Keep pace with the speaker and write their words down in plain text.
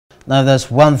Now,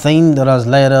 there's one thing that has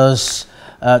led us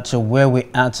to where we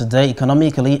are today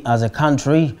economically as a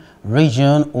country,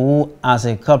 region, or as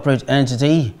a corporate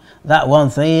entity. That one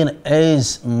thing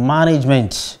is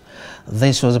management.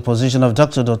 This was the position of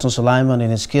Dr. Dotun Sulaiman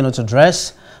in his keynote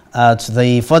address at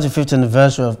the 45th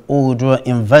anniversary of Odua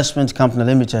Investment Company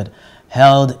Limited,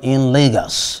 held in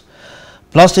Lagos.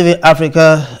 Plus TV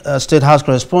Africa State House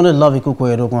correspondent Love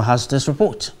Ikuku has this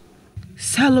report.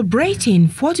 Celebrating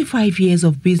 45 years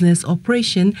of business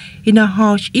operation in a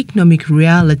harsh economic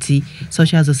reality,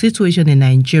 such as the situation in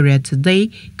Nigeria today,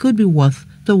 could be worth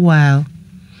the while.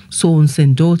 Sons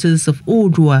and daughters of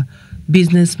Odua,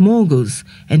 business moguls,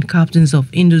 and captains of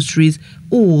industries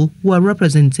all were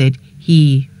represented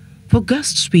here. For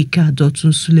guest speaker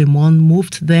Dotun Sulaiman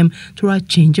moved them to a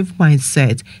change of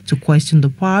mindset, to question the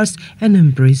past and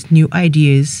embrace new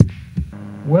ideas.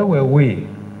 Where were we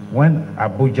when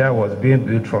Abuja was being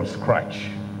built from scratch,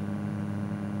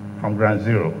 from ground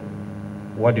zero?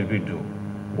 What did we do?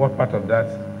 What part of that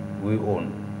we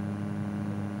own?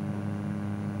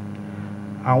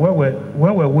 And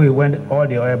when were we when all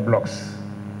the oil blocks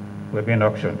were being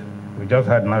auctioned? We just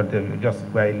had now,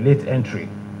 just by late entry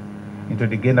into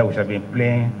the game that we have been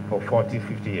playing for 40,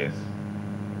 50 years.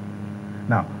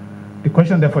 Now, the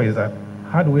question therefore is that,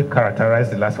 how do we characterize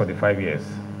the last 45 years?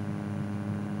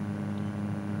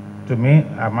 To me,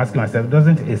 I'm asking myself,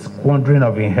 doesn't a squandering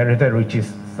of inherited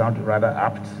riches sound rather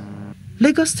apt?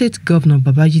 Lagos State Governor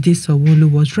Babajide Sanwo-Olu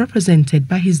was represented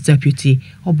by his deputy,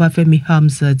 Obafemi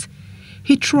Hamzat.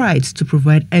 He tried to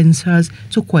provide answers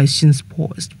to questions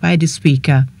posed by the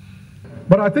speaker.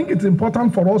 But I think it's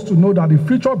important for us to know that the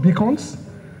future beckons,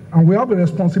 and we have a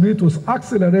responsibility to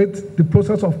accelerate the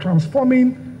process of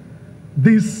transforming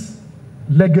this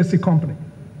legacy company.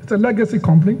 It's a legacy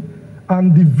company,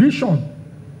 and the vision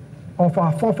of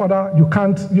our forefather, you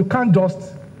can't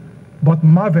just but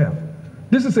marvel.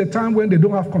 This is a time when they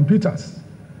don't have computers.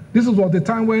 This was the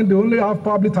time when they only have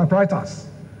public typewriters.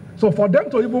 So for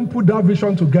them to even put that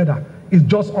vision together is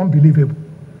just unbelievable.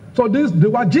 So they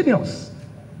were genius.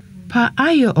 Pa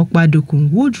Ayo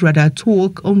Okpadokun would rather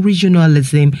talk on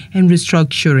regionalism and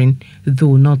restructuring,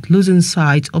 though not losing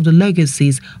sight of the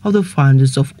legacies of the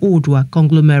founders of Odua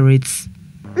Conglomerates.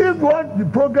 If what the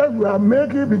progress we are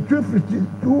making between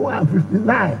 52 and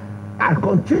 59 had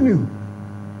continued,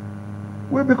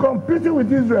 we'll be competing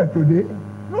with Israel today.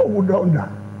 No, we don't that.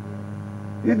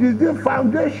 It is the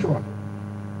foundation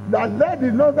that led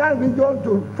the northern region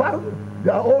to found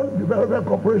their own development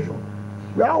corporation.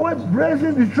 We are always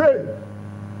bracing the trade.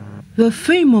 The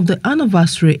theme of the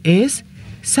anniversary is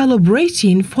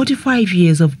celebrating 45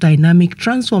 years of dynamic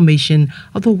transformation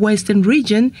of the Western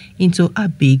region into a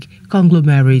big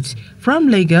conglomerate. From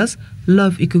Lagos,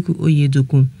 Love Ikuku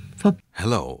Oyedoku.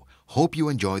 Hello, hope you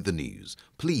enjoyed the news.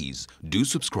 Please do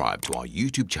subscribe to our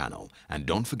YouTube channel and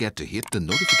don't forget to hit the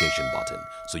notification button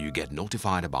so you get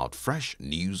notified about fresh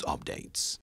news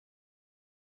updates.